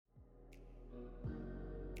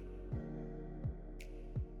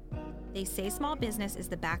They say small business is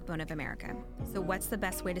the backbone of America. So what's the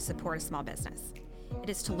best way to support a small business? It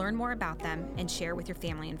is to learn more about them and share with your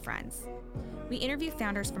family and friends. We interview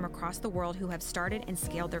founders from across the world who have started and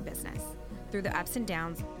scaled their business through the ups and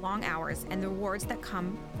downs, long hours, and the rewards that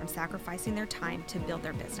come from sacrificing their time to build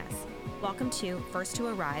their business. Welcome to First to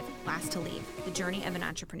Arrive, Last to Leave, the journey of an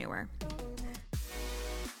entrepreneur.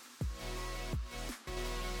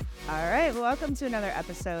 All right, welcome to another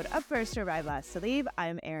episode of First to Arrive, Last to Leave.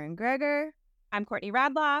 I'm Erin Greger. I'm Courtney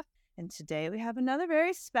Radloff. And today we have another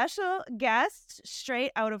very special guest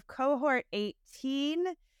straight out of cohort 18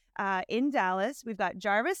 in Dallas. We've got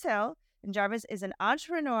Jarvis Hill, and Jarvis is an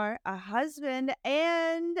entrepreneur, a husband,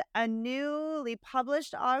 and a newly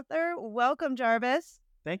published author. Welcome, Jarvis.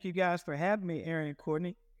 Thank you guys for having me, Erin and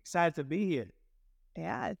Courtney. Excited to be here.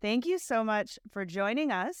 Yeah, thank you so much for joining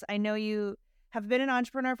us. I know you have been an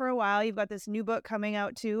entrepreneur for a while. You've got this new book coming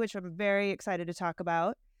out too, which I'm very excited to talk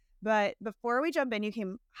about. But before we jump in, you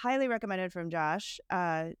came highly recommended from Josh.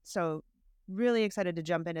 So really excited to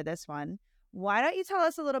jump into this one. Why don't you tell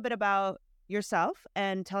us a little bit about yourself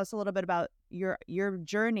and tell us a little bit about your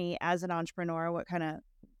journey as an entrepreneur, what kind of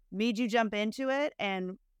made you jump into it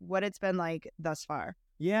and what it's been like thus far?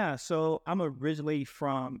 Yeah, so I'm originally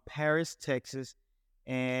from Paris, Texas,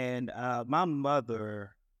 and my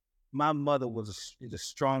mother is a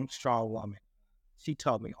strong woman. She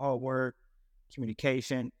taught me hard work,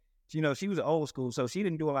 communication. You know, she was old school, so she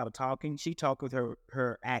didn't do a lot of talking. She talked with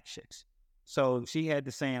her actions. So she had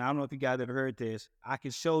the saying, I don't know if you guys ever heard this, I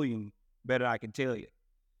can show you better I can tell you.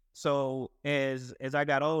 So as I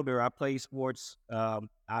got older, I played sports. I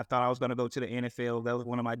thought I was going to go to the NFL. That was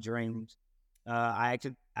one of my dreams. I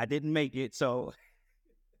didn't make it. So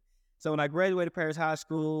when I graduated Paris High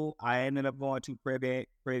School, I ended up going to Prairie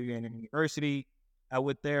University. I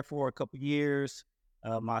went there for a couple years.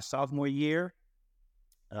 My sophomore year,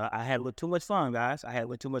 I had a little too much fun, guys. I had a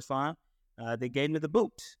little too much fun. They gave me the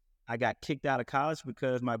boot. I got kicked out of college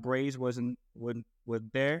because my grades wasn't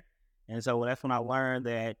there. And so that's when I learned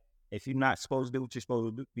that if you're not supposed to do what you're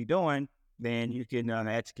supposed to be doing, then you can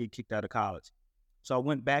actually get kicked out of college. So I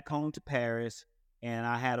went back home to Paris, and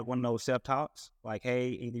I had one of those self-talks, like, hey,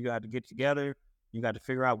 either you got to get together, you got to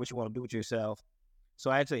figure out what you want to do with yourself.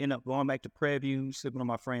 So I actually ended up going back to Prairie View, sleeping on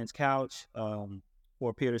my friend's couch for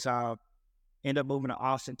a period of time. Ended up moving to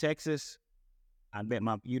Austin, Texas. I met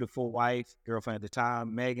my beautiful wife, girlfriend at the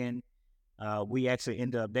time, Megan. We actually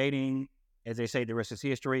ended up dating. As they say, the rest is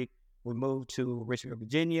history. We moved to Richmond,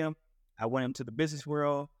 Virginia. I went into the business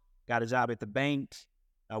world, got a job at the bank.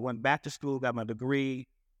 I went back to school, got my degree,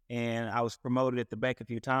 and I was promoted at the bank a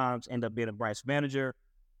few times, ended up being a branch manager.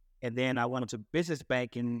 And then I went into business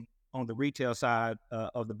banking on the retail side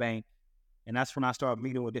of the bank. And that's when I started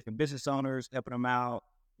meeting with different business owners, helping them out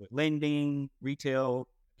with lending, retail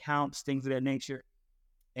accounts, things of that nature.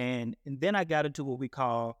 And then I got into what we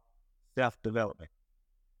call self-development.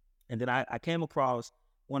 And then I came across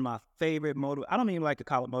one of my favorite I don't even like to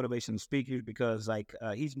call it motivational speakers because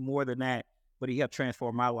he's more than that, but he helped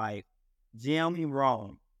transform my life. Jim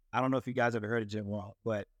Rohn. I don't know if you guys ever heard of Jim Rohn,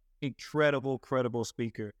 but incredible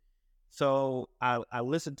speaker. So I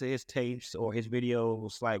listened to his tapes or his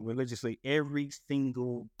videos like religiously every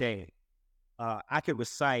single day. I could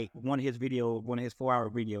recite one of his 4-hour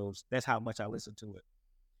videos. That's how much I listened to it.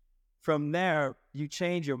 From there, you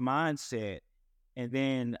change your mindset. And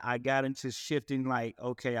then I got into shifting like,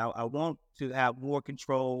 okay, I want to have more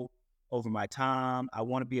control over my time. I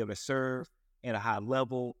want to be able to serve at a high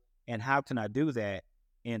level. And how can I do that?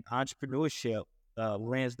 And entrepreneurship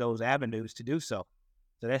lends those avenues to do so.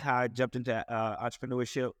 So that's how I jumped into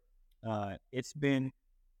entrepreneurship. It's been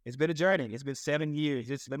a journey. It's been 7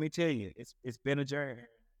 years. Let me tell you, it's been a journey.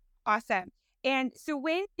 Awesome. And so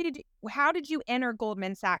how did you enter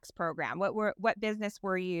Goldman Sachs program? What business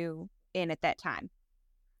were you in at that time?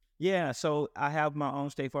 Yeah, so I have my own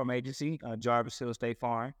State Farm agency, Jarvis Hill State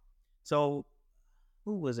Farm. So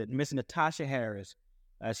who was it? Miss Natasha Harris.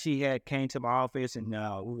 She had came to my office and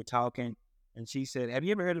we were talking, and she said, "Have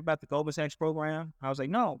you ever heard about the Goldman Sachs program?" I was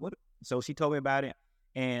like, "No." What? So she told me about it,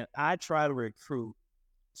 and I try to recruit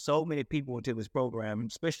so many people into this program,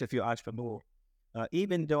 especially if you're an entrepreneur.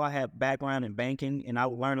 Even though I have background in banking, and I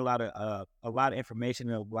learned a lot of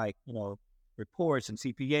information of reports and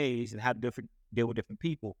CPAs and how to deal with different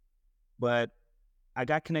people. But I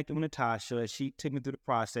got connected with Natasha. She took me through the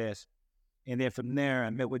process. And then from there, I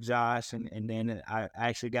met with Josh, and then I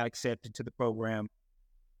actually got accepted to the program.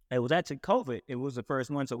 It was actually COVID. It was the first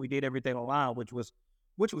one, so we did everything online, which was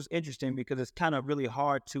interesting because it's kind of really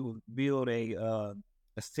hard to build a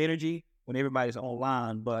synergy when everybody's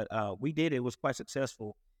online. But we did it. It was quite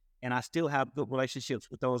successful. and I still have good relationships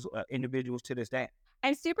with those individuals to this day.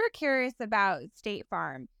 I'm super curious about State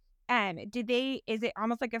Farm. Is it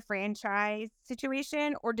almost like a franchise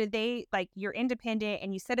situation, or did they, like, you're independent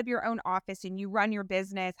and you set up your own office and you run your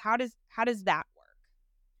business? How does that work?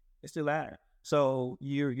 It's the latter. So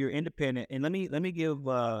you're independent, and let me give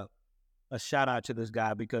a shout out to this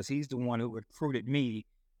guy because he's the one who recruited me,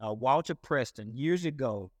 Walter Preston, years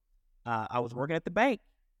ago. I was working at the bank,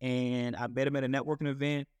 and I met him at a networking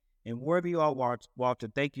event. And wherever you are, Walter,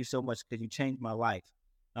 thank you so much because you changed my life.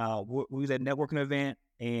 We was at a networking event,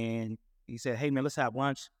 and he said, "Hey man, let's have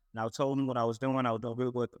lunch." And I told him what I was doing. I was doing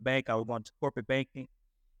really well at the bank. I was going to corporate banking,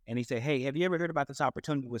 and he said, "Hey, have you ever heard about this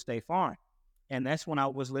opportunity with State Farm?" And that's when I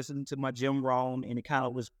was listening to my Jim Rohn, and it kind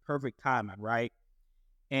of was perfect timing, right?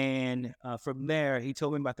 And from there, he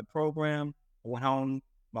told me about the program. I went home.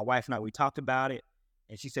 My wife and I, we talked about it.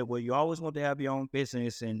 And she said, well, you always want to have your own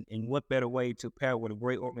business. And what better way to pair with a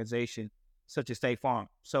great organization such as State Farm?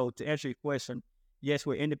 So to answer your question, yes,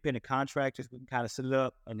 we're independent contractors. We can kind of set it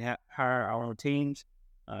up and hire our own teams.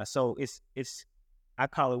 So it's I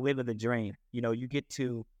call it living the dream. You know, you get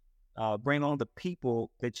to bring on the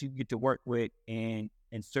people that you get to work with and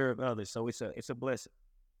serve others. So it's a blessing.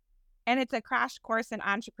 And it's a crash course in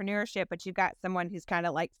entrepreneurship, but you've got someone who's kind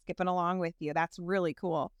of like skipping along with you. That's really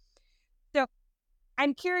cool. So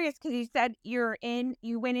I'm curious because you said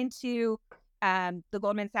you went into the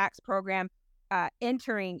Goldman Sachs program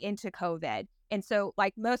entering into COVID. And so,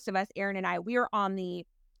 like most of us, Aaron and I, we were on the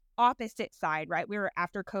opposite side, right? We were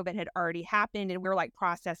after COVID had already happened and we were like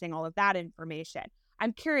processing all of that information.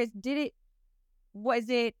 I'm curious, was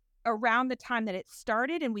it around the time that it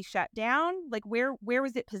started and we shut down? Like where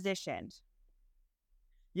was it positioned?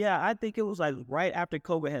 Yeah, I think it was like right after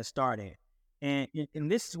COVID had started. And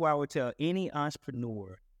this is why I would tell any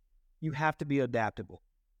entrepreneur, you have to be adaptable.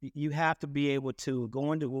 You have to be able to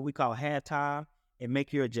go into what we call halftime and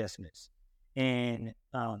make your adjustments. And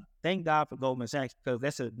thank God for Goldman Sachs because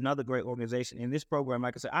that's another great organization. In this program,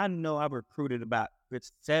 like I said, I know I've recruited about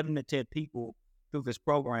 7 to 10 people through this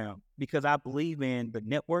program because I believe in the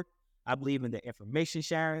network, I believe in the information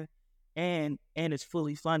sharing, and it's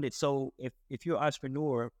fully funded. So if you're an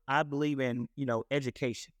entrepreneur, I believe in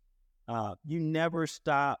education. You never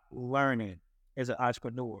stop learning as an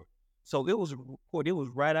entrepreneur. So it was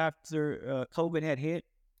right after COVID had hit.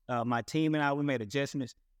 My team and I, we made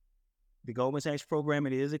adjustments. The Goldman Sachs program,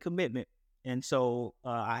 it is a commitment. And so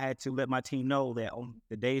I had to let my team know that on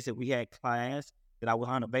the days that we had class that I was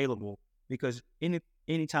unavailable because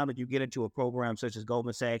any time that you get into a program such as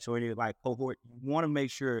Goldman Sachs or any like cohort, you want to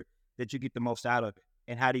make sure that you get the most out of it.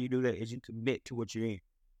 And how do you do that? Is you commit to what you're in.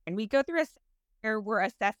 And we go through we're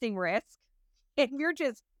assessing risk and you're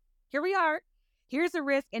just, here we are, here's a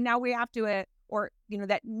risk. And now we have to,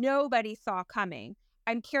 that nobody saw coming.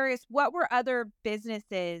 I'm curious, what were other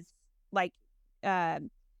businesses like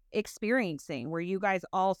experiencing? Were you guys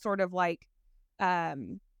all sort of like,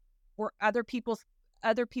 were other people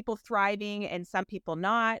thriving and some people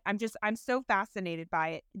not? I'm so fascinated by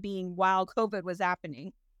it being while COVID was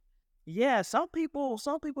happening. Yeah, some people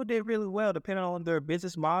did really well depending on their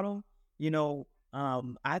business model.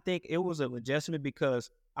 I think it was an adjustment because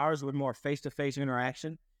ours were more face-to-face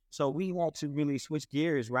interaction. So we had to really switch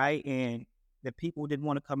gears, right? And the people didn't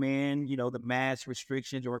want to come in, the mask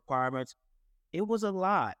restrictions or requirements. It was a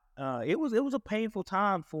lot. It was a painful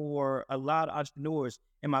time for a lot of entrepreneurs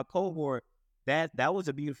in my cohort. That was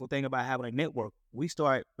a beautiful thing about having a network. We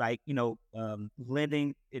start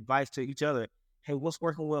lending advice to each other. Hey, what's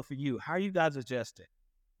working well for you? How are you guys adjusting?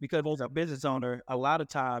 Because as a business owner, a lot of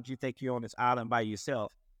times you think you're on this island by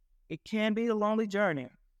yourself. It can be a lonely journey,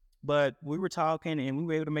 but we were talking and we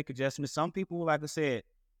were able to make adjustments. Some people, like I said,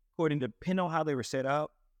 depending on how they were set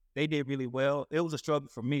up, they did really well. It was a struggle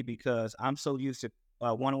for me because I'm so used to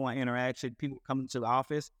one-on-one interaction, people coming to the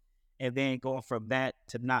office, and then going from that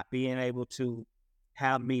to not being able to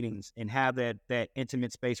have meetings and have that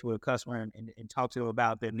intimate space with a customer and talk to them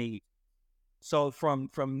about their needs. So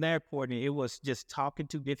from there, Courtney, it was just talking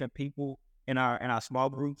to different people in our small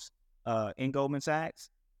groups in Goldman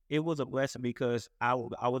Sachs. It was a blessing because I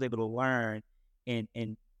was able to learn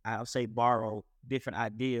and I'll say borrow different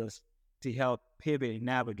ideas to help pivot and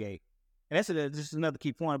navigate. And that's just another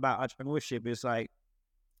key point about entrepreneurship. It's like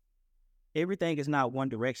everything is not one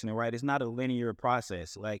direction, right? It's not a linear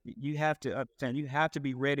process. Like you have to understand, you have to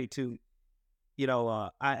be ready to,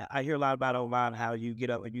 I hear a lot about online how you get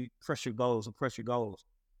up and you crush your goals.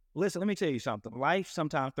 Listen, let me tell you something. Life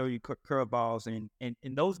sometimes throw you curveballs and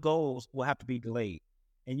those goals will have to be delayed.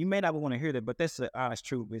 And you may not want to hear that, but that's the honest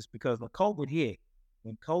truth. Is because when COVID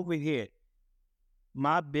hit,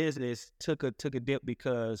 my business took a dip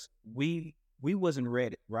because we wasn't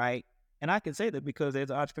ready, right? And I can say that because as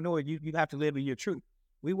an entrepreneur, you have to live in your truth.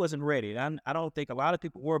 We wasn't ready. I don't think a lot of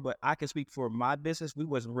people were, but I can speak for my business. We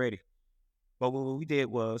wasn't ready. But what we did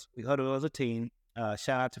was we huddled as a team.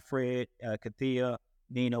 Shout out to Fred, Kathia,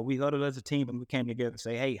 Nino. We huddled as a team and we came together and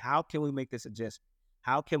say, hey, how can we make this adjustment?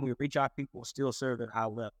 How can we reach our people, still serve at a high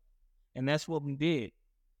level? And that's what we did.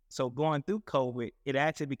 So going through COVID, it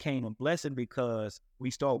actually became a blessing because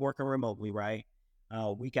we started working remotely, right?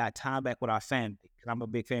 We got time back with our family because I'm a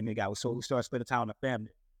big family guy. So we started spending time with our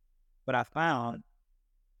family. But I found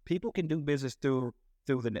people can do business through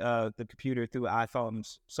the computer, through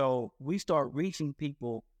iPhones. So we start reaching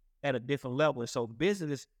people at a different level. So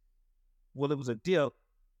business, well, it was a dip.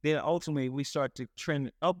 Then ultimately we start to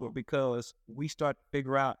trend upward because we start to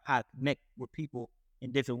figure out how to connect with people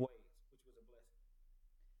in different ways, which was a blessing.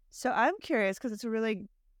 So I'm curious because it's a really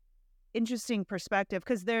interesting perspective,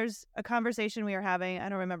 because there's a conversation we were having, I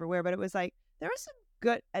don't remember where, but it was like there was some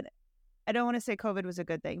good, and I don't want to say COVID was a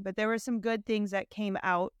good thing, but there were some good things that came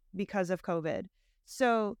out because of COVID.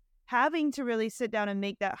 So having to really sit down and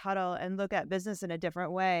make that huddle and look at business in a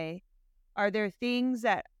different way, are there things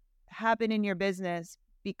that happen in your business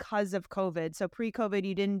because of COVID? So pre-COVID,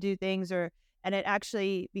 you didn't do things, and it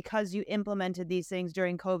actually, because you implemented these things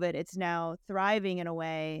during COVID, it's now thriving in a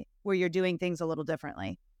way where you're doing things a little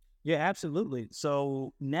differently. Yeah, absolutely.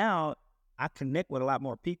 So now I connect with a lot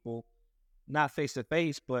more people, not face to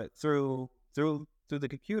face, but through the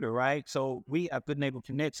computer, right? So we have been able to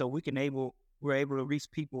connect. So we're able to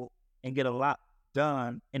reach people and get a lot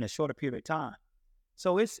done in a shorter period of time.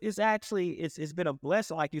 So it's been a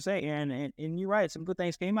blessing, like you say, and you're right. Some good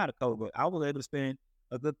things came out of COVID. I was able to spend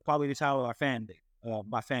a good quality time with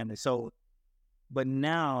my family. So, but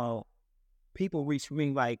now people reach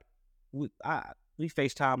me like we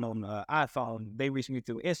FaceTime on iPhone. They reach me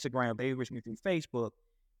through Instagram. They reach me through Facebook.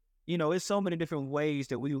 It's so many different ways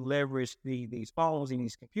that we leverage these phones and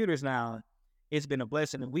these computers now. It's been a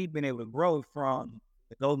blessing, and we've been able to grow from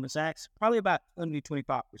the Goldman Sachs probably about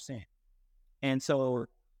 25%. And so,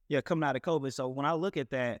 yeah, coming out of COVID. So when I look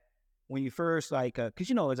at that, when you first because as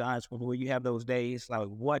an entrepreneur, you have those days like,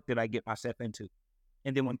 what did I get myself into?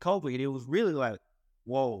 And then when COVID, it was really like,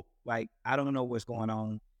 whoa, like I don't know what's going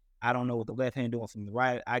on. I don't know what the left hand doing from the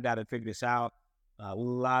right. I got to figure this out. A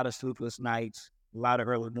lot of sleepless nights, a lot of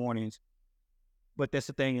early mornings. But that's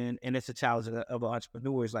the thing, and it's a challenge of an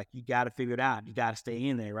entrepreneur, is like you got to figure it out. You got to stay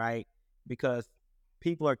in there, right? Because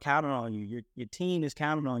people are counting on you. Your team is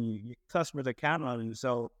counting on you. Your customers are counting on you.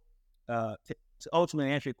 So to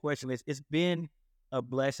ultimately answer your question, it's been a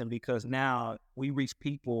blessing because now we reach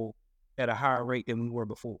people at a higher rate than we were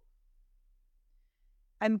before.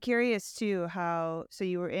 I'm curious too so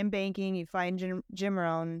you were in banking, you find Jim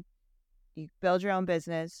Rohn, you build your own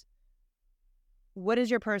business. What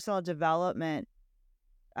has your personal development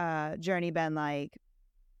journey been like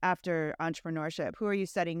after entrepreneurship? Who are you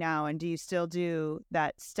studying now? And do you still do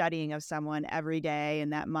that studying of someone every day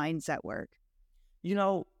and that mindset work?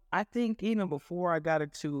 I think even before I got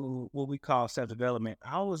into what we call self-development,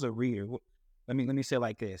 I was a reader. Let me say it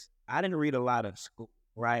like this. I didn't read a lot of school,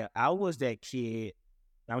 right? I was that kid.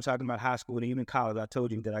 I'm talking about high school and even college. I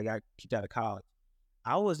told you that I got kicked out of college.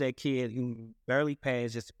 I was that kid who barely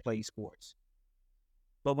passed just to play sports.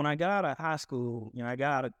 But when I got out of high school, I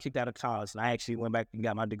got kicked out of college, and I actually went back and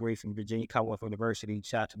got my degree from Virginia Commonwealth University,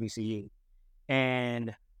 shout out to VCU.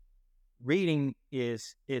 And reading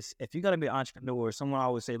is if you're going to be an entrepreneur, someone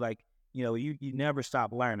always say you never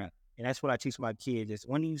stop learning. And that's what I teach my kids is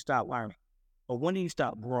when do you stop learning? Or when do you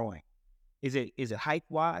stop growing? Is it height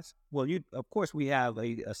wise? Well, of course we have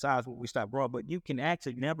a size where we stop growing, but you can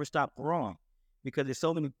actually never stop growing because there's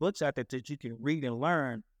so many books out there that you can read and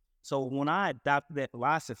learn. So when I adopted that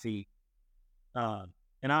philosophy, and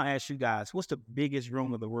I'll ask you guys, what's the biggest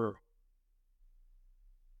room of the world?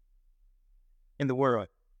 In the world?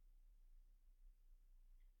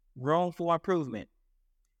 Room for improvement.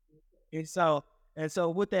 And so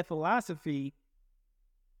with that philosophy,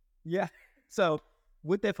 yeah. So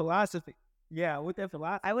with that philosophy, I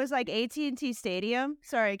was like AT&T Stadium.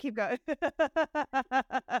 Sorry, keep going. That's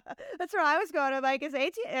where I was going. I'm like, is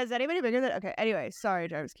anybody bigger than? Okay. Anyway, sorry,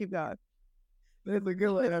 Jarvis. Keep going. That's a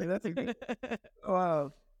good one. That's a good.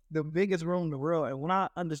 Wow, the biggest room in the world. And when I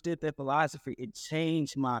understood that philosophy, it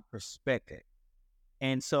changed my perspective.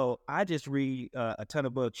 And so I just read a ton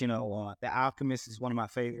of books. The Alchemist is one of my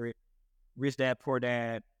favorite. Rich Dad, Poor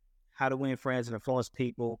Dad, How to Win Friends and Influence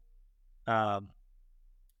People.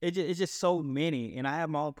 It's just so many, and I have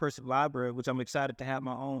my own personal library, which I'm excited to have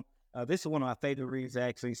my own. This is one of my favorite reads,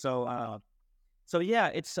 actually. So yeah,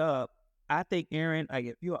 it's I I think, Aaron, like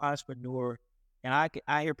if you're an entrepreneur, and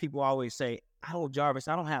I hear people always say, "Oh, Jarvis,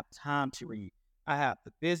 I don't have time to read. I have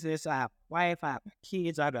the business, I have a wife, I have my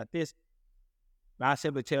kids, I got this." And I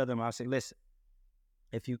simply tell them, I say, listen,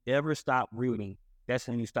 if you ever stop reading, that's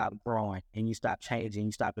when you stop growing and you stop changing,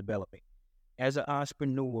 you stop developing. As an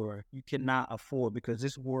entrepreneur, you cannot afford, because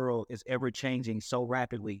this world is ever changing so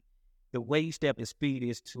rapidly. The way you step at speed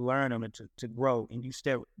is to learn and to grow, and you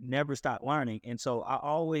never stop learning. And so I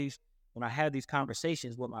always, when I have these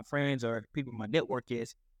conversations with my friends or people in my network,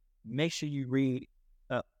 is make sure you read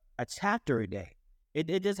a chapter a day.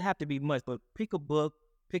 It doesn't have to be much, but pick a book,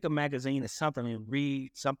 pick a magazine or something, and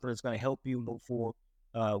read something that's going to help you move forward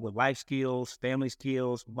with life skills, family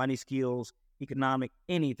skills, money skills, economic,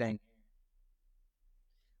 anything.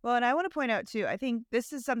 Well, and I want to point out too, I think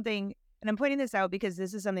this is something, and I'm pointing this out because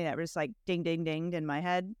this is something that was like ding, ding, dinged in my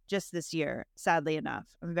head just this year, sadly enough.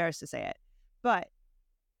 I'm embarrassed to say it. But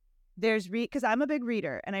because I'm a big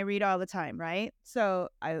reader and I read all the time, right? So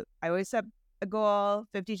I always set a goal,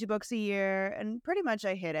 52 books a year, and pretty much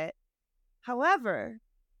I hit it. However,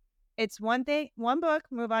 it's one book,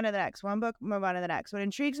 move on to the next, one book, move on to the next. What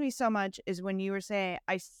intrigues me so much is when you were saying,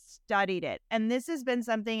 I studied it. And this has been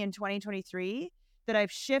something in 2023 that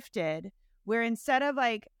I've shifted, where instead of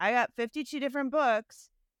like, I got 52 different books,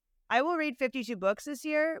 I will read 52 books this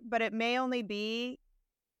year, but it may only be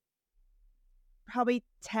probably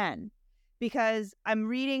 10, because I'm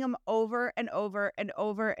reading them over and over and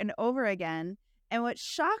over and over again. And what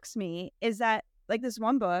shocks me is that, like, this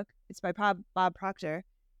one book, it's by Bob Proctor.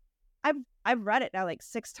 I've read it now like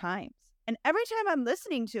 6 times. And every time I'm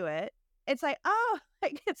listening to it, it's like, oh,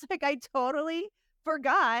 like, it's like I totally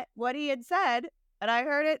forgot what he had said. And I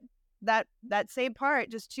heard it, that same part,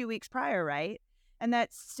 just 2 weeks prior, right? And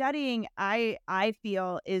that studying, I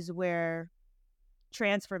feel, is where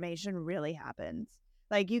transformation really happens.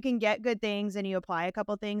 Like, you can get good things and you apply a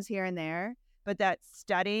couple things here and there, but that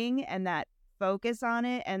studying and that focus on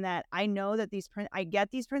it, and that I know that I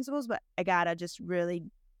get these principles, but I gotta just really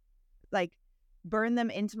like burn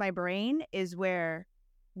them into my brain, is where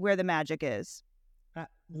the magic is.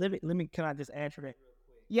 Let me, can I just answer that real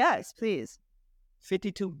quick? Yes, please.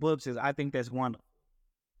 52 books I think that's wonderful.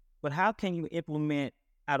 But how can you implement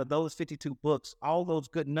out of those 52 books, all those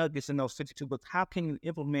good nuggets in those 52 books? How can you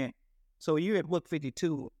implement? So you're at book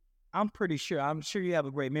 52. I'm sure you have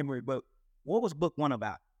a great memory, but what was book 1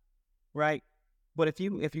 about? Right? But if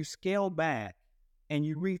you scale back and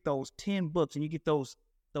you read those 10 books and you get those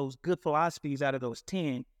good philosophies out of those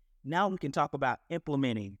 10, now we can talk about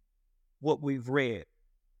implementing what we've read.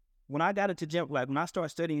 When I got into when I started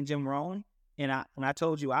studying Jim Rohn, and when I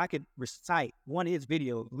told you I could recite one of his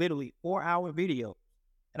videos, literally 4-hour video,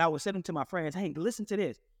 and I would send them to my friends, hey, listen to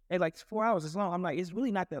this. They like, 4 hours is long. I'm like, it's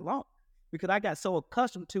really not that long, because I got so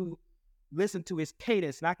accustomed to listen to his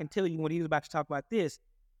cadence, and I can tell you when he was about to talk about this.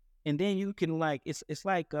 And then you can like, it's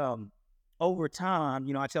like over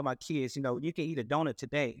time, I tell my kids, you can eat a donut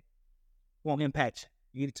today, won't impact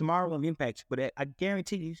you. You eat it tomorrow, won't impact you. But I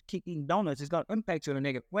guarantee you keep eating donuts, it's going to impact you in a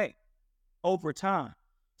negative way over time.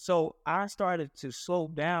 So I started to slow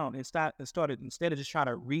down and started, instead of just trying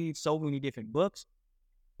to read so many different books,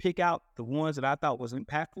 pick out the ones that I thought was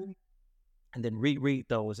impactful, and then reread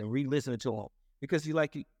those and re-listen to them. Because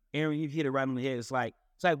Aaron, you hit it right on the head. It's like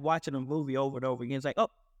watching a movie over and over again. It's like, oh,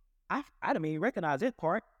 I didn't even recognize that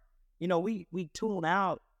part. We tune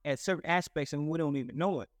out at certain aspects and we don't even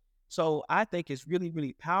know it. So I think it's really,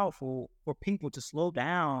 really powerful for people to slow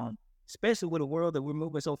down, especially with a world that we're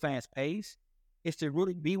moving so fast paced, is to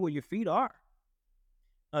really be where your feet are.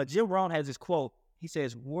 Jim Rohn has this quote. He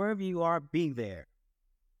says, wherever you are, be there.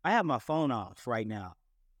 I have my phone off right now.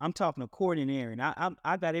 I'm talking accordion, Aaron.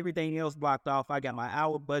 I got everything else blocked off. I got my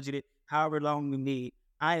hour budgeted, however long we need.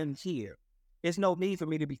 I am here. There's no need for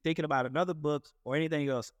me to be thinking about another book or anything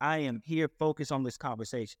else. I am here focused on this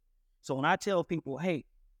conversation. So when I tell people, hey,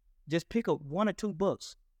 just pick up 1 or 2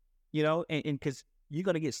 books, and because you're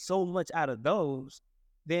going to get so much out of those,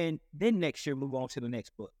 then next year move on to the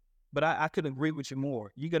next book. But I could agree with you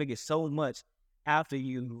more. You're going to get so much after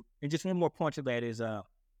you. And just one more point to that is,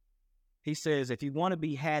 he says, if you want to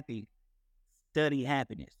be happy, study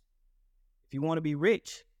happiness. If you want to be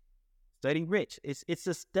rich, study rich. It's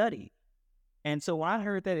a study. And so when I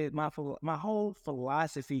heard that, my whole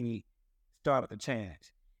philosophy started to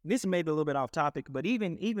change. This may be a little bit off topic, but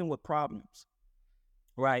even with problems,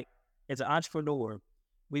 right? As an entrepreneur,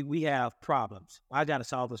 we have problems. I got to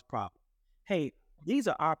solve this problem. Hey, these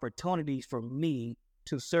are opportunities for me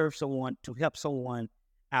to serve someone, to help someone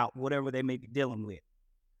out, whatever they may be dealing with.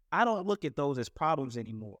 I don't look at those as problems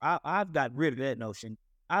anymore. I've got rid of that notion.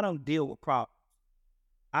 I don't deal with problems.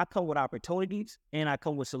 I come with opportunities and I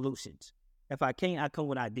come with solutions. If I can't, I come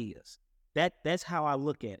with ideas. That's how I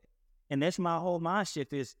look at it. And that's my whole mind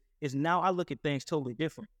shift is now I look at things totally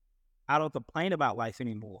different. I don't complain about life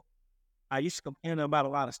anymore. I used to complain about a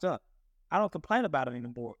lot of stuff. I don't complain about it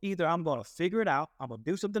anymore. Either I'm going to figure it out, I'm going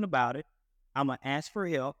to do something about it, I'm going to ask for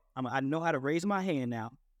help. I know how to raise my hand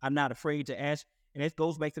now. I'm not afraid to ask. And it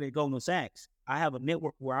goes back to the Goldman Sachs. I have a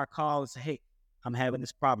network where I call and say, hey, I'm having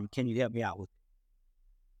this problem. Can you help me out with it?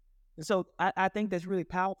 And so I think that's really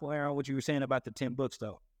powerful, Aaron, what you were saying about the 10 books,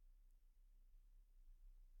 though.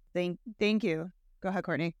 Thank you. Go ahead,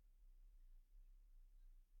 Courtney.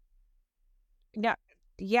 Yeah.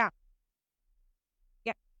 Yeah.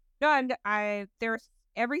 Yeah. No, there's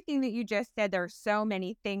everything that you just said. There's so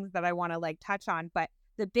many things that I want to like touch on, but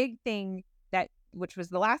the big thing which was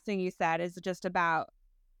the last thing you said, is just about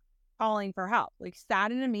calling for help. Like,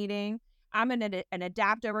 sat in a meeting. I'm an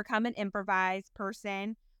adapt, overcome, and improvise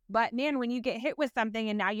person. But man, when you get hit with something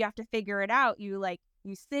and now you have to figure it out, you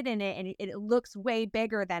sit in it and it looks way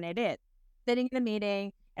bigger than it is. Sitting in a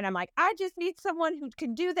meeting and I'm like, I just need someone who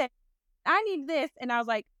can do this. I need this. And I was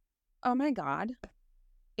like, oh my God,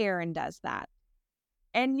 Erin does that.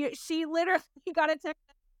 And she literally got a text.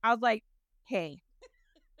 I was like, hey,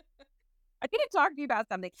 I need to talk to you about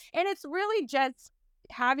something. And it's really just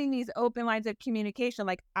having these open lines of communication.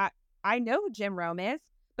 Like, I know who Jim Rome is,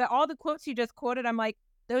 but all the quotes you just quoted, I'm like,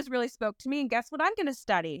 those really spoke to me. And guess what I'm going to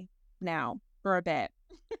study now for a bit?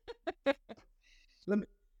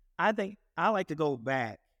 I think I like to go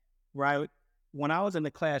back, right? When I was in the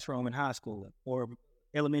classroom in high school or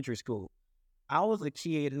elementary school, I was a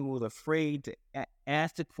kid who was afraid to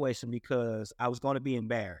ask the question because I was going to be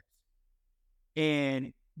embarrassed.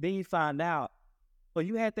 And then you find out, oh,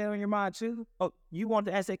 you had that on your mind too? Oh, you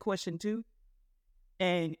wanted to ask that question too?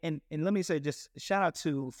 And let me say, just shout out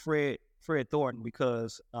to Fred Thornton,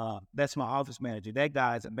 because that's my office manager. That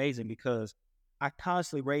guy is amazing because I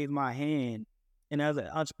constantly raise my hand. And as an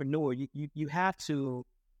entrepreneur, you have to,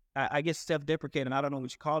 I guess, self-deprecating. I don't know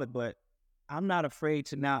what you call it, but I'm not afraid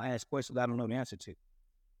to now ask questions I don't know the answer to.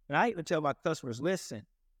 And I even tell my customers, listen,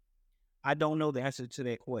 I don't know the answer to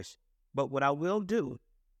that question. But what I will do,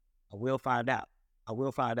 I will find out. I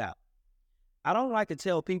will find out. I don't like to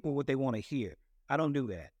tell people what they want to hear. I don't do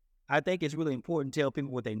that. I think it's really important to tell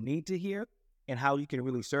people what they need to hear and how you can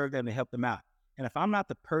really serve them and help them out. And if I'm not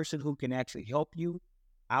the person who can actually help you,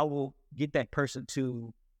 I will get that person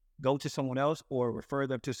to go to someone else or refer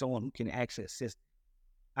them to someone who can actually assist.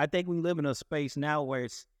 I think we live in a space now where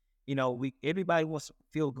it's, everybody wants to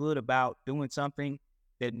feel good about doing something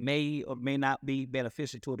that may or may not be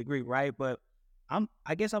beneficial to a degree, right? But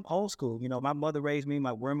I guess I'm old school. My mother raised me,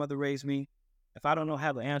 my grandmother raised me. If I don't know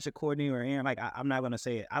how to answer Courtney or Aaron, I'm not going to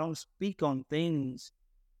say it. I don't speak on things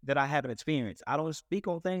that I haven't experienced. I don't speak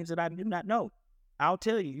on things that I do not know. I'll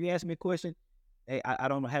tell you. You ask me a question, hey, I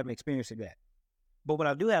don't have an experience of that. But what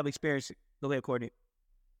I do have experience, go ahead, Courtney.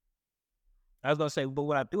 I was going to say, but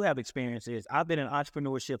what I do have experience is I've been in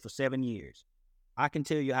entrepreneurship for 7 years. I can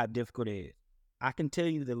tell you how difficult it is. I can tell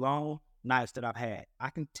you the long nights that I've had.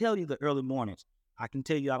 I can tell you the early mornings. I can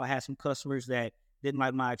tell you I've had some customers that didn't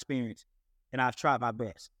like my experience, and I've tried my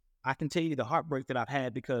best. I can tell you the heartbreak that I've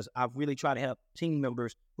had because I've really tried to help team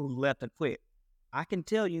members who left and quit. I can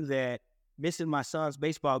tell you that missing my son's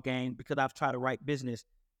baseball game because I've tried to write business.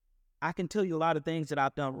 I can tell you a lot of things that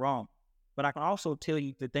I've done wrong, but I can also tell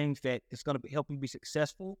you the things that is going to help you be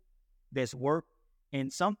successful, that's work.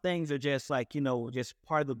 And some things are just like, just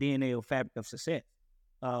part of the DNA or fabric of success.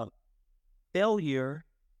 Failure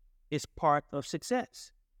is part of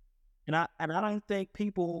success. And I don't think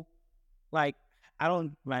people let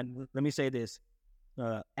me say this,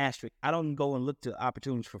 asterisk, I don't go and look to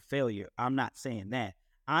opportunities for failure. I'm not saying that.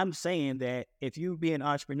 I'm saying that if you be in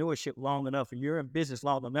entrepreneurship long enough and you're in business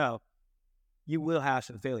long enough, you will have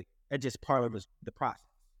some failure. That's just part of the process.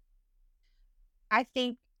 I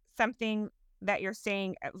think something that you're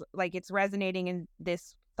saying, like, it's resonating in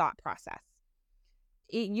this thought process.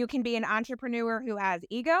 You can be an entrepreneur who has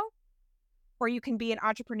ego, or you can be an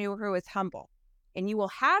entrepreneur who is humble. And you will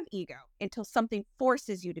have ego until something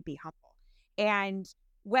forces you to be humble. And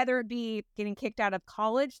whether it be getting kicked out of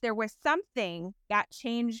college, there was something that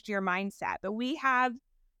changed your mindset. But we have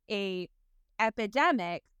a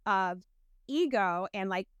epidemic of ego, and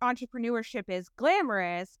like entrepreneurship is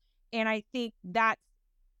glamorous. And I think that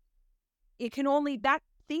that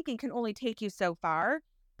thinking can only take you so far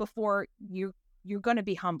before you're going to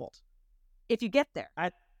be humbled if you get there.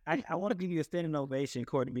 I want to give you a standing ovation,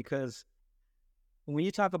 Courtney, because when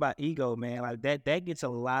you talk about ego, man, like that gets a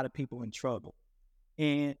lot of people in trouble.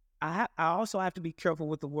 And I also have to be careful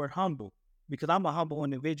with the word humble, because I'm a humble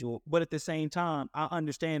individual, but at the same time, I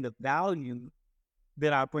understand the value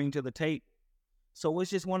that I bring to the table. So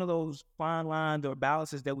it's just one of those fine lines or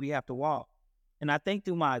balances that we have to walk. And I think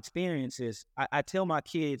through my experiences, I tell my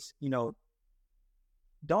kids, don't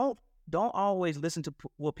always listen to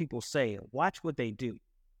what people say. Watch what they do.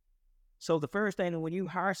 So the first thing, when you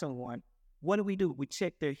hire someone, what do? We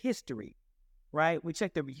check their history, right? We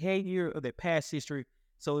check their behavior or their past history.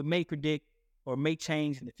 So it may predict or may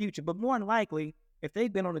change in the future. But more than likely, if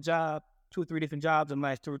they've been on a job, 2 or 3 different jobs in the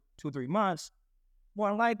last 2 or 3 months, more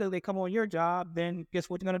than likely they come on your job, then guess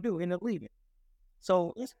what you're going to do? End up leaving.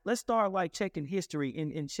 So let's start like checking history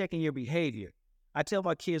and checking your behavior. I tell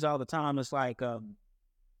my kids all the time, it's like,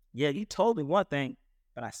 yeah, you told me one thing,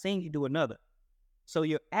 but I seen you do another. So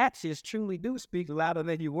your actions truly do speak louder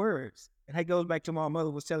than your words. And that goes back to my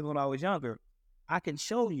mother was telling me when I was younger. I can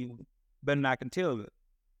show you better than I can tell you.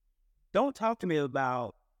 Don't talk to me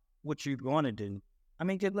about what you're going to do. I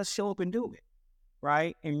mean, just let's show up and do it,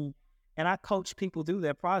 right? And I coach people through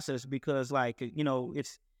that process because, like,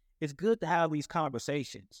 it's good to have these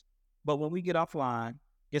conversations. But when we get offline,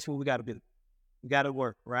 guess what we got to do? We got to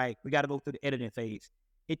work, right? We got to go through the editing phase.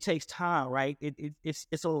 It takes time, right?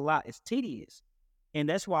 It's a lot. It's tedious. And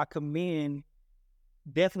that's why I commend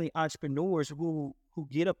definitely entrepreneurs who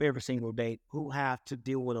get up every single day, who have to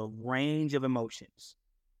deal with a range of emotions,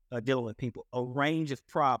 dealing with people, a range of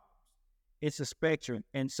problems. It's a spectrum.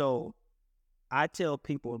 And so I tell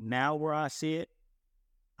people now where I sit,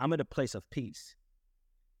 I'm at a place of peace.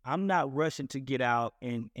 I'm not rushing to get out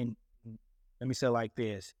and let me say it like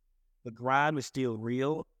this. The grind is still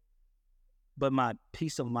real, but my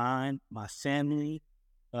peace of mind, my family,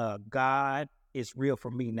 God is real for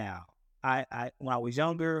me now. I when I was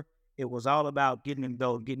younger, it was all about getting and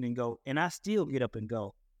go, and I still get up and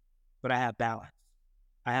go, but I have balance.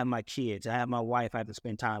 I have my kids, I have my wife I have to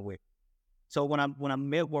spend time with. So when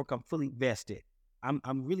I'm at work, I'm fully vested.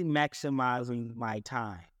 I'm really maximizing my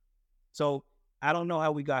time. So I don't know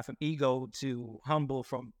how we got from ego to humble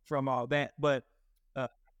from all that, but I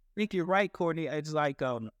think you're right, Courtney. It's like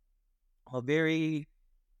I'm a very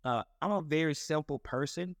simple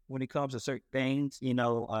person when it comes to certain things.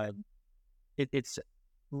 It's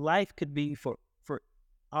life could be for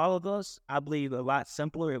all of us, I believe, a lot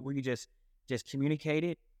simpler if we could just communicate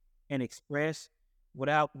it and express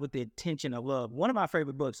with the intention of love. One of my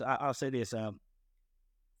favorite books, I'll say this,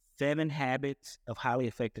 7 Habits of Highly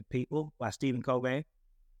Effective People by Stephen Covey.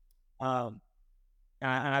 And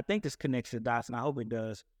I think this connects the dots, and I hope it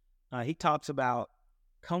does. He talks about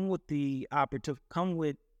come with your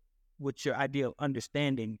idea of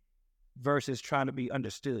understanding versus trying to be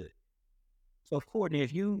understood. So, Courtney,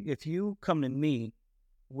 if you come to me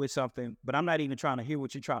with something, but I'm not even trying to hear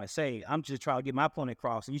what you're trying to say, I'm just trying to get my point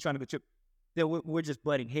across, and you're trying to get then we're just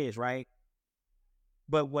butting heads, right?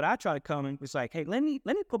 But what I try to come in is like, hey, let me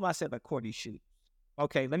put myself in Courtney's shoes.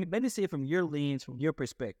 Okay, let me see it from your lens, from your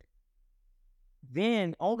perspective.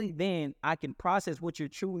 Then, only then, I can process what you're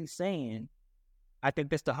truly saying. I think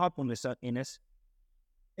that's the humbleness in us.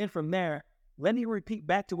 And from there, let me repeat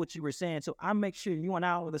back to what you were saying, so I make sure you and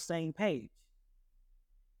I are on the same page.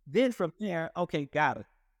 Then from there, okay, got it.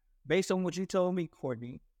 Based on what you told me,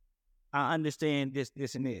 Courtney, I understand this,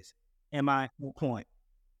 and this. Am I on point?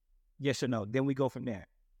 Yes or no? Then we go from there.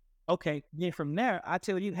 Okay, then from there, I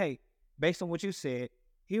tell you, hey, based on what you said,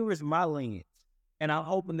 here is my lens. And I'm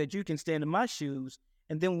hoping that you can stand in my shoes,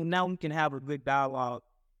 and then now we can have a good dialogue.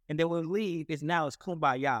 And then when we leave, it's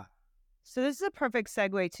kumbaya. So this is a perfect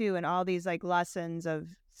segue too, in all these like lessons of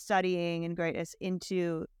studying and greatness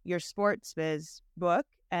into your sports biz book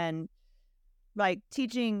and like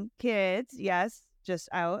teaching kids. Yes, just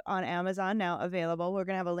out on Amazon now, available. We're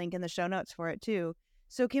gonna have a link in the show notes for it too.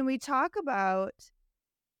 So can we talk about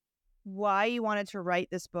why you wanted to write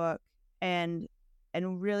this book and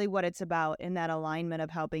really what it's about in that alignment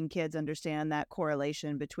of helping kids understand that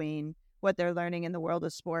correlation between what they're learning in the world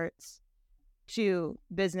of sports to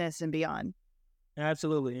business and beyond?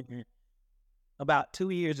 Absolutely. About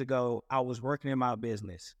 2 years ago, I was working in my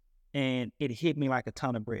business and it hit me like a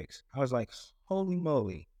ton of bricks. I was like, holy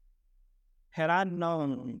moly. Had I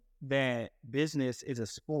known that business is a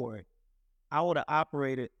sport, I would have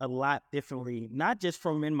operated a lot differently, not just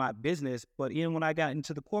from in my business, but even when I got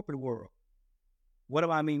into the corporate world. What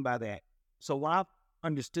do I mean by that? So when I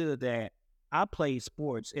understood that I played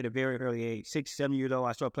sports at a very early age, 6, 7 years old,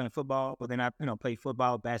 I started playing football, but then I played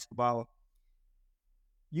football, basketball.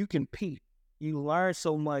 You compete. You learn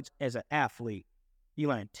so much as an athlete. You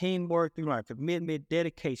learn teamwork, you learn commitment,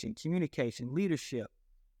 dedication, communication, leadership,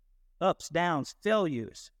 ups, downs,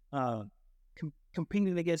 failures,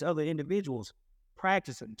 competing against other individuals,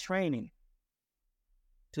 practicing, training.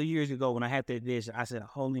 2 years ago when I had that vision, I said,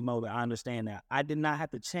 holy moly, I understand that. I did not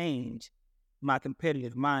have to change my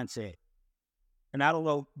competitive mindset. And I don't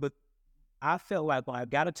know, but I felt like when I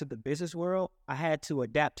got into the business world, I had to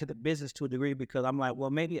adapt to the business to a degree because I'm like, well,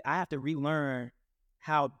 maybe I have to relearn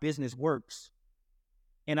how business works.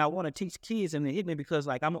 And I want to teach kids, and it hit me because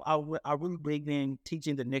like I really believe in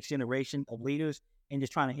teaching the next generation of leaders and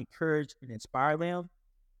just trying to encourage and inspire them.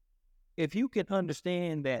 If you can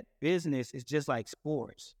understand that business is just like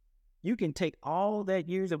sports, you can take all that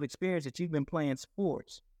years of experience that you've been playing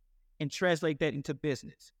sports and translate that into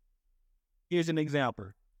business. Here's an example.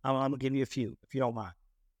 I'm going to give you a few, if you don't mind.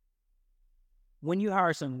 When you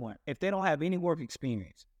hire someone, if they don't have any work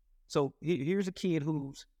experience, so here's a kid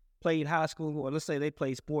who's played high school, or let's say they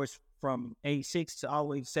played sports from age 6 to all the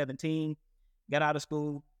way to 17, got out of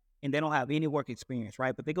school, and they don't have any work experience,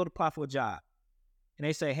 right? But they go to apply for a job. And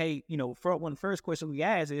they say, hey, one of the first questions we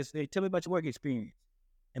ask is, hey, tell me about your work experience.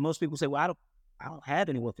 And most people say, well, I don't have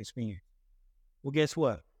any work experience. Well, guess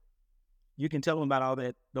what? You can tell them about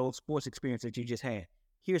all those sports experience that you just had.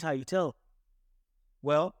 Here's how you tell them.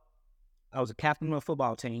 Well, I was a captain of a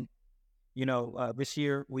football team. This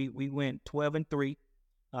year we went 12-3.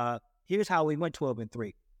 Here's how we went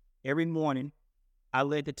 12-3. Every morning, I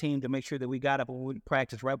led the team to make sure that we got up and we would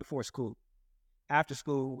practice right before school. After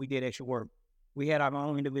school, we did extra work. We had our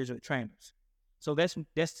own individual trainers. So that's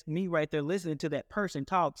me right there listening to that person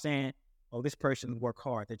talk, saying, oh, this person work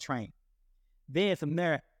hard, they train. Then from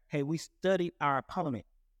there, hey, we studied our opponent.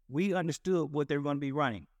 We understood what they were going to be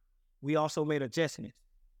running. We also made adjustments.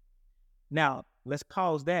 Now, let's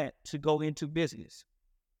pause that to go into business.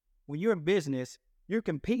 When you're in business, you're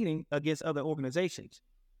competing against other organizations.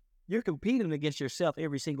 You're competing against yourself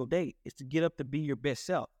every single day. It's to get up to be your best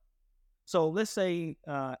self. So let's say,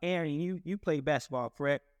 Aaron, you play basketball,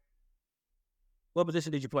 correct? What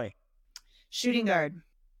position did you play? Shooting guard.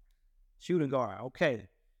 Shooting guard, okay.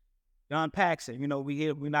 John Paxson,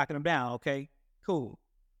 we're knocking him down, okay? Cool.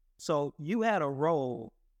 So you had a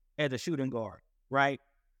role as a shooting guard, right?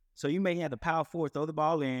 So you may have the power forward, throw the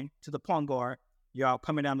ball in to the point guard, you're all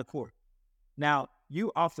coming down the court. Now,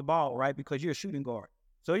 you off the ball, right, because you're a shooting guard.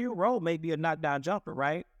 So your role may be a knockdown jumper,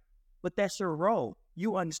 right? But that's your role.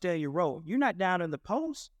 You understand your role. You're not down in the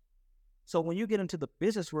post. So when you get into the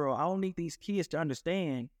business world, I don't need these kids to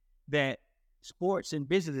understand that sports and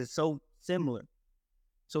business is so similar.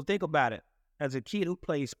 So think about it. As a kid who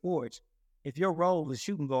plays sports, if your role is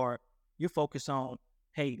shooting guard, you're focused on,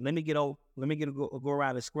 hey, let me go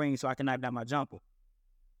around the screen so I can knock down my jumper.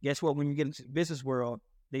 Guess what? When you get into the business world,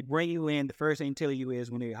 they bring you in. The first thing they tell you is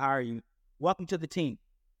when they hire you, welcome to the team.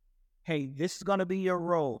 Hey, this is going to be your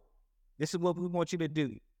role. This is what we want you to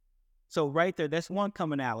do. So right there, that's one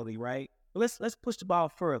commonality, right? But let's push the ball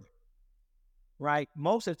further, right?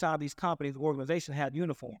 Most of the time, these companies, organizations have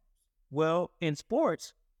uniforms. Well, in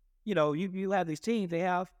sports, you have these teams, they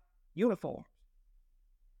have uniforms.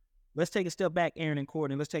 Let's take a step back, Aaron and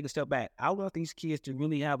Courtney. Let's take a step back. I want these kids to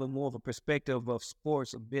really have more of a perspective of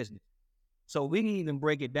sports and business. So we can even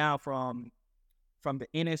break it down from the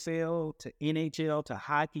NSL to NHL to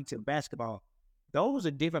hockey to basketball. Those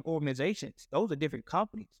are different organizations. Those are different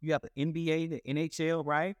companies. You have the NBA, the NHL,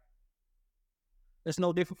 right? That's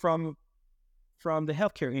no different from the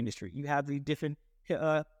healthcare industry. You have the different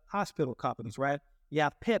hospital companies, right? You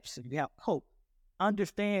have Pepsi, you have Coke.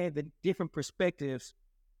 Understand the different perspectives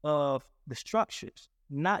of the structures,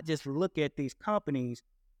 not just look at these companies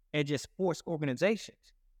as just sports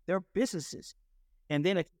organizations. They're businesses. And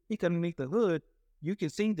then if you look underneath the hood, you can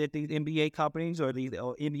see that these NBA companies or these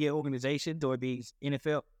NBA organizations or these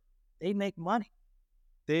NFL, they make money.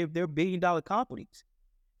 They're billion-dollar companies.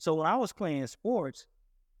 So when I was playing sports,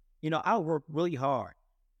 I worked really hard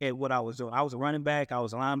at what I was doing. I was a running back, I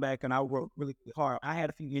was a linebacker, and I worked really hard. I had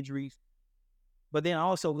a few injuries. But then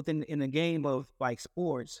also in the game of like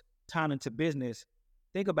sports, tying into business,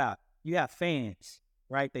 think about it. You have fans,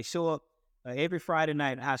 right? They show up every Friday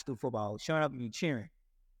night in high school football, showing up and you cheering.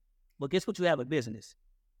 But guess what you have in business?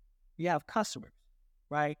 You have customers,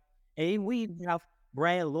 right? And we have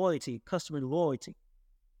brand loyalty, customer loyalty.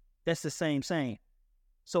 That's the same thing.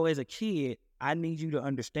 So as a kid, I need you to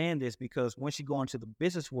understand this because once you go into the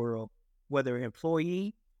business world, whether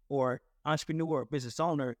employee or entrepreneur or business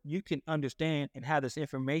owner, you can understand and have this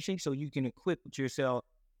information so you can equip yourself.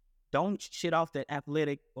 Don't shit off that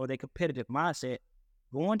athletic or that competitive mindset.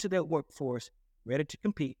 Go into that workforce ready to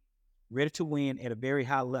compete, ready to win at a very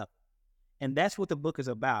high level. And that's what the book is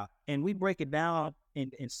about. And we break it down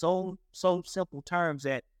in so simple terms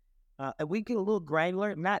that we get a little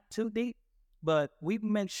granular, not too deep, but we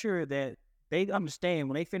make sure that they understand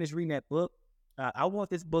when they finish reading that book. I want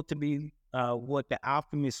this book to be what the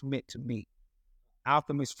alchemist meant to me.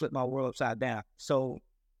 Alchemist flipped my world upside down. So,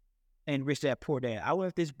 and Rich Dad Poor Dad. I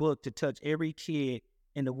want this book to touch every kid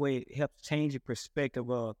in the way it helps change the perspective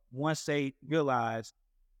of once they realize,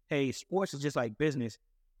 hey, sports is just like business.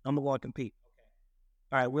 I'm gonna go and compete.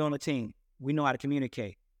 All right, we're on a team. We know how to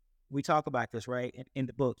communicate. We talk about this, right, in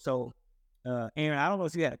the book. So, Aaron, I don't know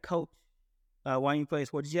if you had a coach while you played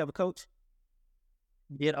sports. Did you have a coach?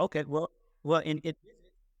 Yeah. Okay. Well, in it.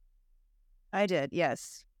 I did,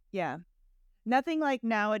 yes. Yeah. Nothing like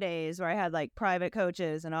nowadays where I had like private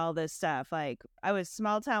coaches and all this stuff. Like I was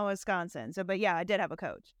small town Wisconsin. So, but yeah, I did have a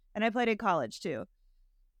coach. And I played in college too.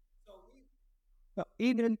 Well,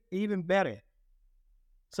 even better.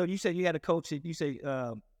 So you said you had a coach. You say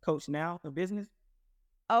coach now in business.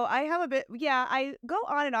 Oh, I have a bit. Yeah, I go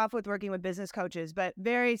on and off with working with business coaches, but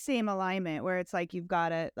very same alignment where it's like you've got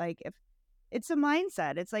to, like, if it's a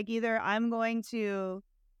mindset, it's like either I'm going to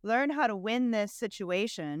learn how to win this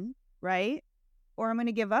situation, right? Or I'm going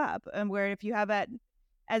to give up. And where if you have that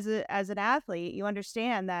as an athlete, you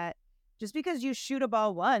understand that just because you shoot a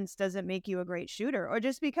ball once doesn't make you a great shooter, or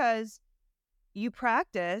just because you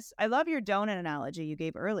practice. I love your donut analogy you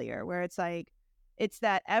gave earlier, where it's like it's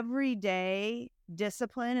that everyday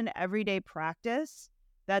discipline and everyday practice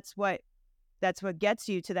that's what gets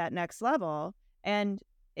you to that next level. And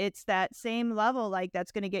it's that same level, like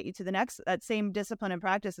that's going to get you to the next, that same discipline and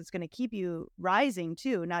practice that's going to keep you rising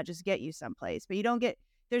too, not just get you someplace. But you don't get,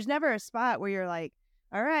 there's never a spot where you're like,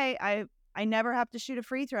 all right, I never have to shoot a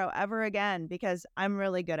free throw ever again because I'm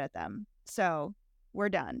really good at them, so we're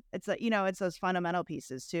done. It's like, it's those fundamental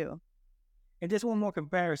pieces too. And just one more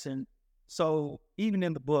comparison. So even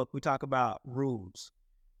in the book, we talk about rules.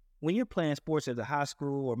 When you're playing sports at a high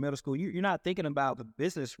school or middle school, you're not thinking about the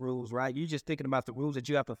business rules, right? You're just thinking about the rules that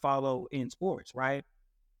you have to follow in sports, right?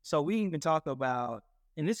 So we even talk about,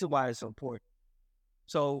 and this is why it's so important.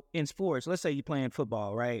 So in sports, let's say you're playing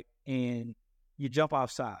football, right? And you jump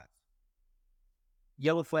off sides.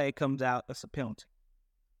 Yellow flag comes out, that's a penalty.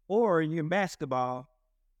 Or you're in basketball,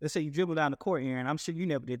 let's say you dribble down the court, Aaron. I'm sure you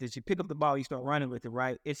never did this. You pick up the ball, you start running with it,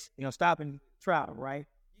 right? It's, stopping travel, right?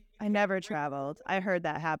 I never traveled. I heard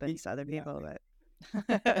that happens to other people,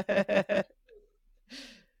 but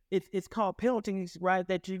it's called penalties, right?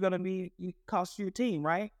 That you're gonna be cost your team,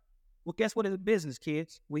 right? Well, guess what? It's business,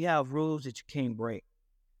 kids. We have rules that you can't break.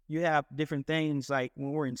 You have different things like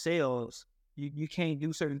when we're in sales, you can't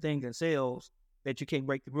do certain things in sales that you can't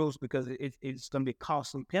break the rules because it's gonna be a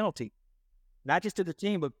costly penalty, not just to the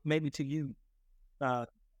team, but maybe to you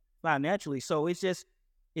financially. So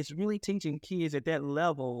it's really teaching kids at that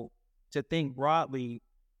level to think broadly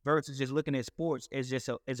versus just looking at sports as just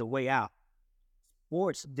as a way out.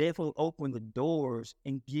 Sports definitely open the doors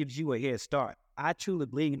and gives you a head start. I truly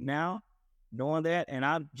believe now, knowing that, and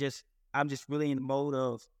I'm just really in the mode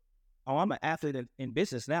of, I'm an athlete in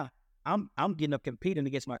business now. I'm getting up competing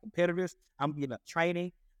against my competitors. I'm getting up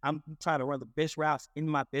training. I'm trying to run the best routes in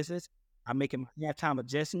my business. I'm making my halftime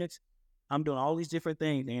adjustments. I'm doing all these different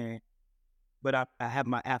things, Aaron. But I have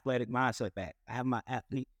my athletic mindset back. I have my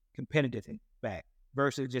athlete competitive back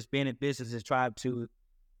versus just being in business and trying to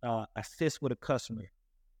assist with a customer.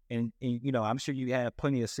 And I'm sure you have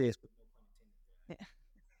plenty of assists.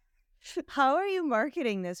 How are you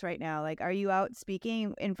marketing this right now? Like, are you out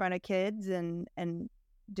speaking in front of kids and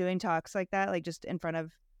doing talks like that, like just in front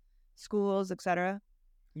of schools, etc.?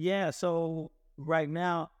 Yeah. So right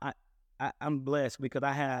now, I'm blessed because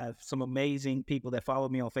I have some amazing people that follow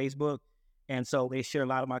me on Facebook. And so they share a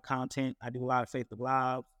lot of my content. I do a lot of Facebook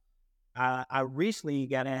Live. I recently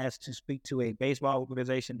got asked to speak to a baseball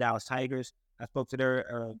organization, Dallas Tigers. I spoke to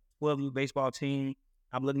their 12U baseball team.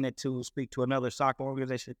 I'm looking to speak to another soccer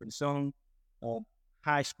organization pretty soon.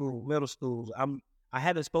 High school, middle schools. I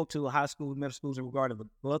haven't spoke to high school, middle schools in regard to the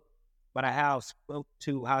book, but I have spoke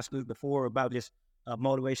to high schools before about just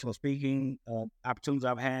motivational speaking opportunities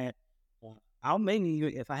I've had. I'll maybe,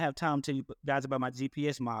 if I have time, tell you guys about my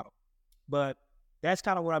GPS model. But that's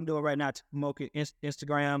kind of what I'm doing right now to promote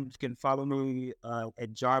Instagram. You can follow me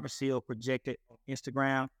at Jarvis Hill Projected on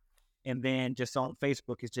Instagram. And then just on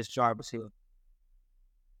Facebook, it's just Jarvis Hill.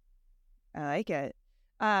 I like it.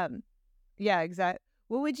 Yeah, exactly.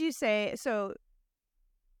 What would you say? So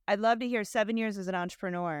I'd love to hear 7 years as an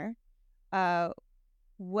entrepreneur.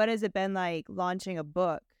 What has it been like launching a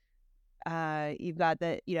book? You've got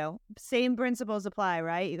the, same principles apply,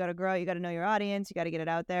 right? You got to grow, you got to know your audience, you got to get it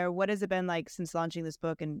out there. What has it been like since launching this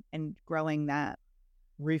book and growing that?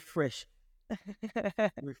 Refreshing,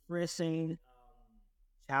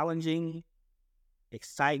 challenging,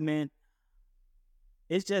 excitement.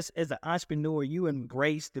 It's just, as an entrepreneur, you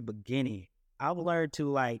embrace the beginning. I've learned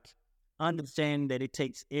to understanding that it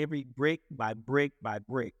takes every brick by brick by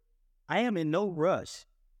brick. I am in no rush.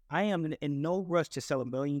 I am in no rush to sell 1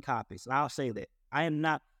 million copies. I'll say that. I am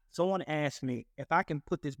not. Someone asked me if I can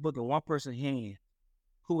put this book in one person's hand,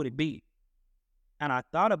 who would it be? And I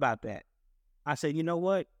thought about that. I said, you know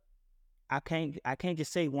what? I can't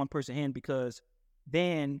just say one person's hand because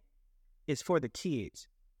then it's for the kids.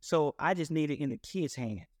 So I just need it in the kids'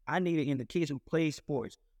 hand. I need it in the kids who play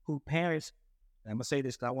sports, who parents, I'm going to say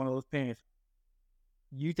this because I'm one of those parents,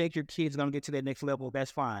 you think your kid's going to get to that next level,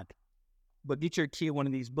 that's fine. But get your kid one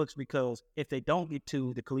of these books because if they don't get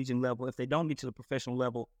to the collegiate level, if they don't get to the professional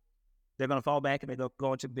level, they're going to fall back and they're going to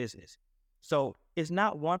go into business. So it's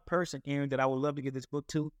not one person, Aaron, that I would love to give this book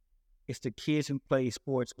to. It's the kids who play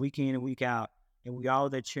sports week in and week out, and we all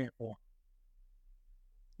there cheering for them.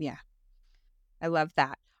 Yeah, I love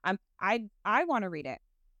that. I want to read it.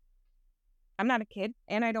 I'm not a kid,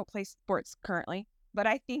 and I don't play sports currently, but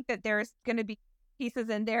I think that there's going to be pieces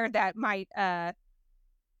in there that might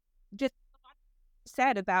just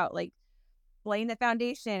said about like laying the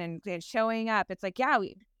foundation and showing up. It's like, yeah,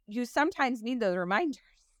 you sometimes need those reminders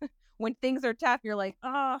when things are tough. You're like,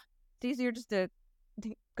 oh, it's easier just to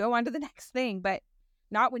go on to the next thing, but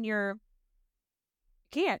not when you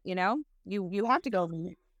can't, you have to go.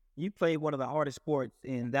 You played one of the hardest sports,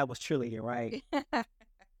 and that was cheerleading, right?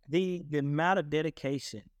 The amount of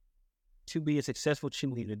dedication to be a successful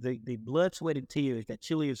cheerleader, the blood, sweat, and tears that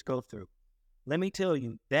cheerleaders go through. Let me tell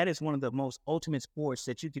you, that is one of the most ultimate sports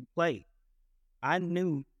that you can play. I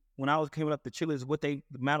knew when I was coming up the cheerleaders the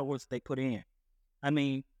amount of work they put in. I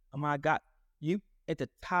mean, oh my God, you at the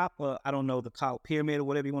top of, I don't know, the top pyramid or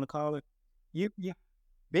whatever you want to call it, you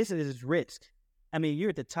business is risk. I mean,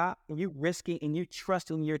 you're at the top and you're risking and you're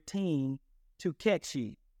trusting your team to catch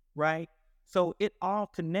you, right? So it all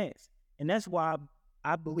connects. And that's why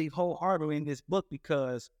I believe wholeheartedly in this book,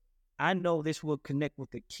 because I know this will connect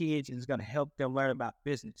with the kids and it's going to help them learn about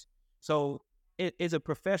business. So it's a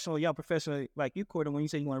young professional like you, Courtney, when you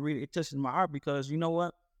say you want to read it, it touches my heart because you know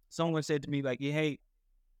what? Someone said to me like, yeah, hey,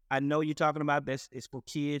 I know you're talking about this. It's for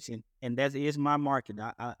kids and that is my market.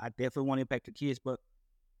 I definitely want to impact the kids, but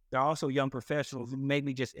there are also young professionals who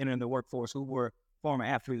maybe just entering the workforce who were former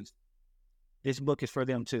athletes. This book is for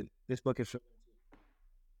them too.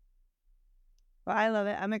 Well, I love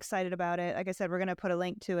it. I'm excited about it. Like I said, we're going to put a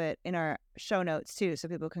link to it in our show notes too, so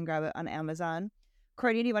people can grab it on Amazon.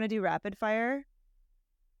 Courtney, do you want to do rapid fire?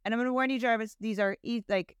 And I'm going to warn you, Jarvis, these are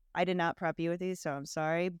like, I did not prep you with these, so I'm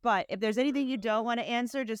sorry. But if there's anything you don't want to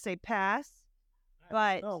answer, just say pass.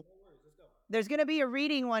 But there's going to be a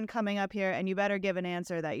reading one coming up here, and you better give an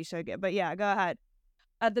answer that you should give. But yeah, go ahead.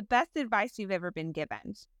 The best advice you've ever been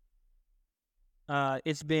given?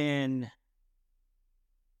 It's been,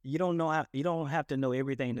 you don't have to know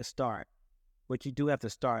everything to start, but you do have to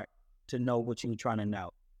start to know what you're trying to know.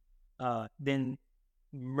 Then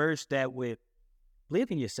merge that with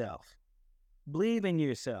believe in yourself. Believe in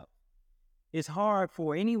yourself. It's hard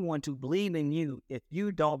for anyone to believe in you if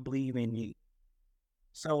you don't believe in you.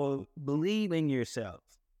 So believe in yourself.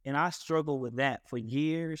 And I struggled with that for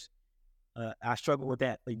years.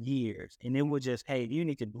 And it was just, hey, you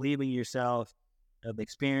need to believe in yourself, the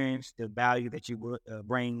experience, the value that you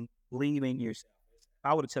bring, believe in yourself.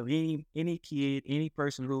 I would tell any kid, any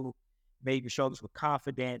person who maybe struggles with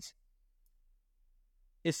confidence,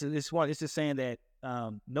 it's just saying that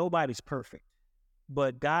nobody's perfect,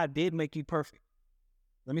 but God did make you perfect.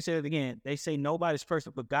 Let me say it again. They say nobody's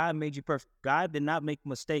perfect, but God made you perfect. God did not make a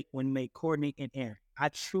mistake when he made Courtney and Aaron. I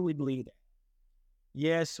truly believe that.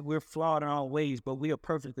 Yes, we're flawed in all ways, but we are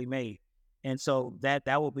perfectly made. And so that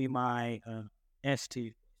will be my answer to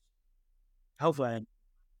you. Hopefully.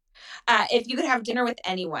 If you could have dinner with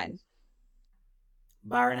anyone.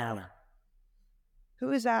 Byron Allen.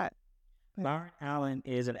 Who is that? Byron Allen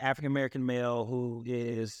is an African-American male who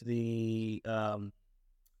is he's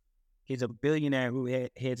a billionaire who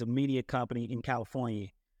heads a media company in California.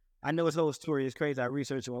 I know his whole story is crazy. I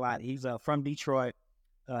researched him a lot. He's from Detroit.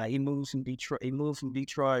 He moved from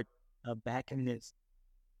Detroit back in his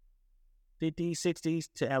 50s, 60s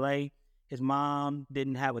to LA. His mom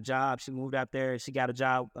didn't have a job. She moved out there. She got a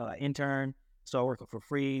job, intern, started working for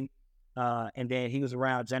free. And then he was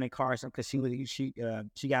around Janet Carson because she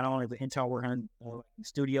got on as an intern working in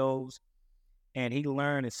studios, and he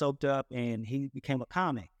learned and soaked up, and he became a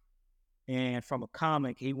comic. And from a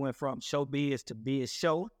comic, he went from showbiz to biz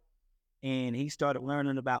show, and he started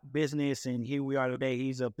learning about business. And here we are today.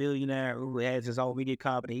 He's a billionaire who has his own media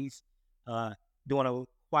company. He's doing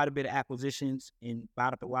quite a bit of acquisitions and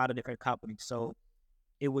bought up a lot of different companies. So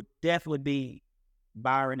it would definitely be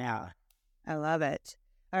Byron Allen. I love it.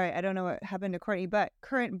 All right, I don't know what happened to Courtney, but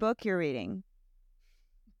current book you're reading.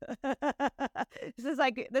 This is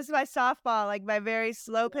my softball, like my very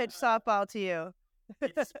slow pitch softball to you.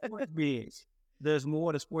 It's sports biz. There's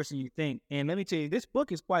more to sports than you think. And let me tell you, this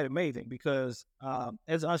book is quite amazing because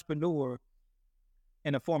as an entrepreneur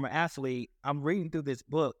and a former athlete, I'm reading through this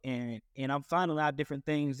book and I'm finding out different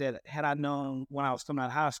things that had I known when I was coming out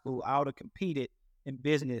of high school, I would have competed in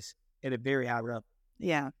business at a very high level.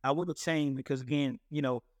 Yeah. I would have changed because, again, you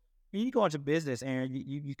know, when you go into business and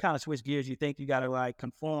you kind of switch gears, you think you got to like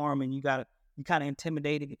conform and you kind of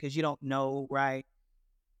intimidated because you don't know, right?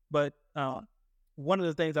 But one of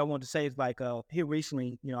the things I wanted to say is like here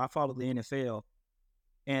recently, you know, I followed the NFL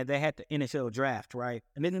and they had the NFL draft, right?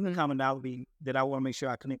 And this is the commonality that I want to make sure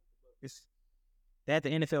I connect. They had the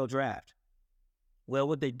NFL draft. Well,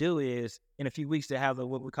 what they do is in a few weeks they have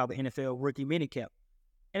what we call the NFL rookie minicamp,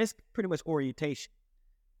 and it's pretty much orientation.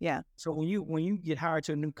 Yeah. So when you get hired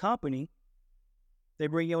to a new company, they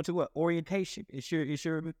bring you into what? Orientation. It's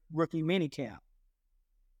your rookie minicamp.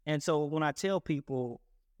 And so when I tell people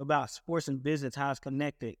about sports and business, how it's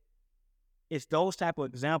connected, it's those type of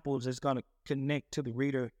examples that's going to connect to the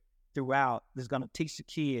reader throughout. That's going to teach the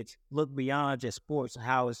kids look beyond just sports and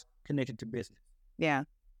how it's connected to business. Yeah,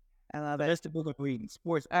 I love it. That's the book I'm reading.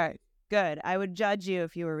 Sports. All right, good. I would judge you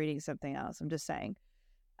if you were reading something else. I'm just saying.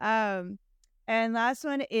 And last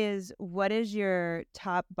one is, what is your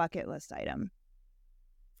top bucket list item?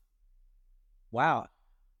 Wow.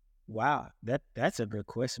 That's a good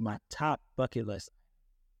question. My top bucket list.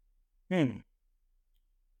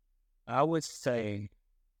 I would say,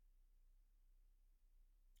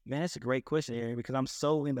 man, that's a great question, Aaron, because I'm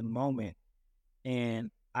so in the moment,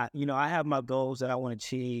 and I have my goals that I want to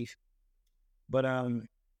achieve, but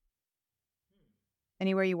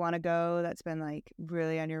anywhere you want to go that's been like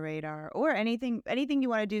really on your radar, or anything you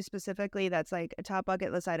want to do specifically that's like a top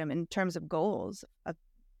bucket list item in terms of goals of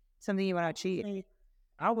something you want to achieve.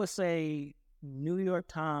 I would say New York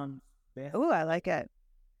Times best. Oh, I like it.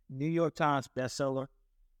 New York Times bestseller.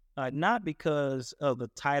 Not because of the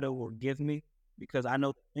title will give me, because I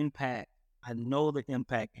know the impact. I know the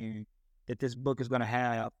impact that this book is going to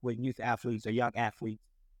have with youth athletes or young athletes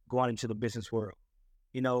going into the business world.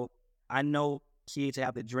 You know, I know kids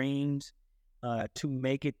have the dreams to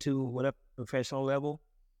make it to whatever professional level,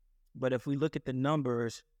 but if we look at the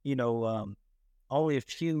numbers, you know, only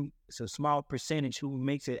it's a small percentage who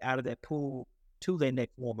makes it out of that pool to their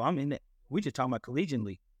next level. I mean, we just talking about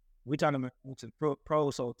collegiately. We're talking about to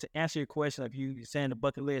pro. So to answer your question, if you're saying the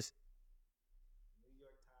bucket list, New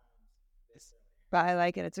York Times. But I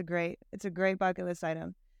like it. It's a great bucket list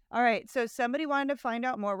item. All right. So somebody wanted to find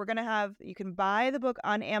out more. You can buy the book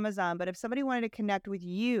on Amazon, but if somebody wanted to connect with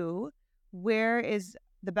you, where is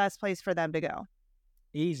the best place for them to go?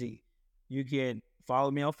 Easy. You can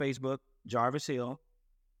follow me on Facebook, Jarvis Hill,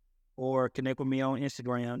 or connect with me on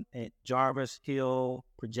Instagram at Jarvis Hill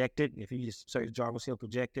Projected. If you just search Jarvis Hill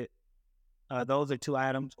Projected, those are two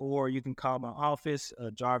items. Or you can call my office,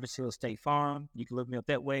 Jarvis Hill State Farm. You can look me up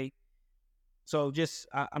that way. So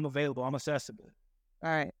I'm available. I'm accessible. All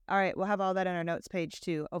right. We'll have all that on our notes page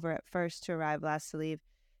too, over at First to Arrive, Last to Leave.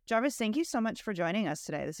 Jarvis, thank you so much for joining us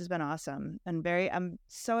today. This has been awesome. And I'm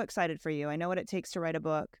so excited for you. I know what it takes to write a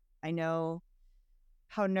book. I know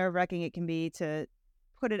how nerve-wracking it can be to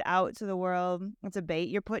put it out to the world. It's a bait.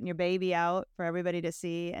 You're putting your baby out for everybody to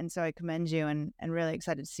see. And so I commend you and really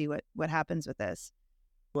excited to see what happens with this.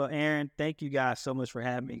 Well, Aaron, thank you guys so much for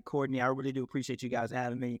having me. Courtney, I really do appreciate you guys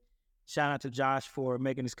having me. Shout out to Josh for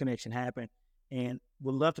making this connection happen. And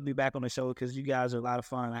would love to be back on the show because you guys are a lot of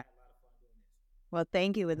fun. I had a lot of fun doing this. Well,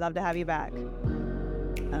 thank you. We'd love to have you back.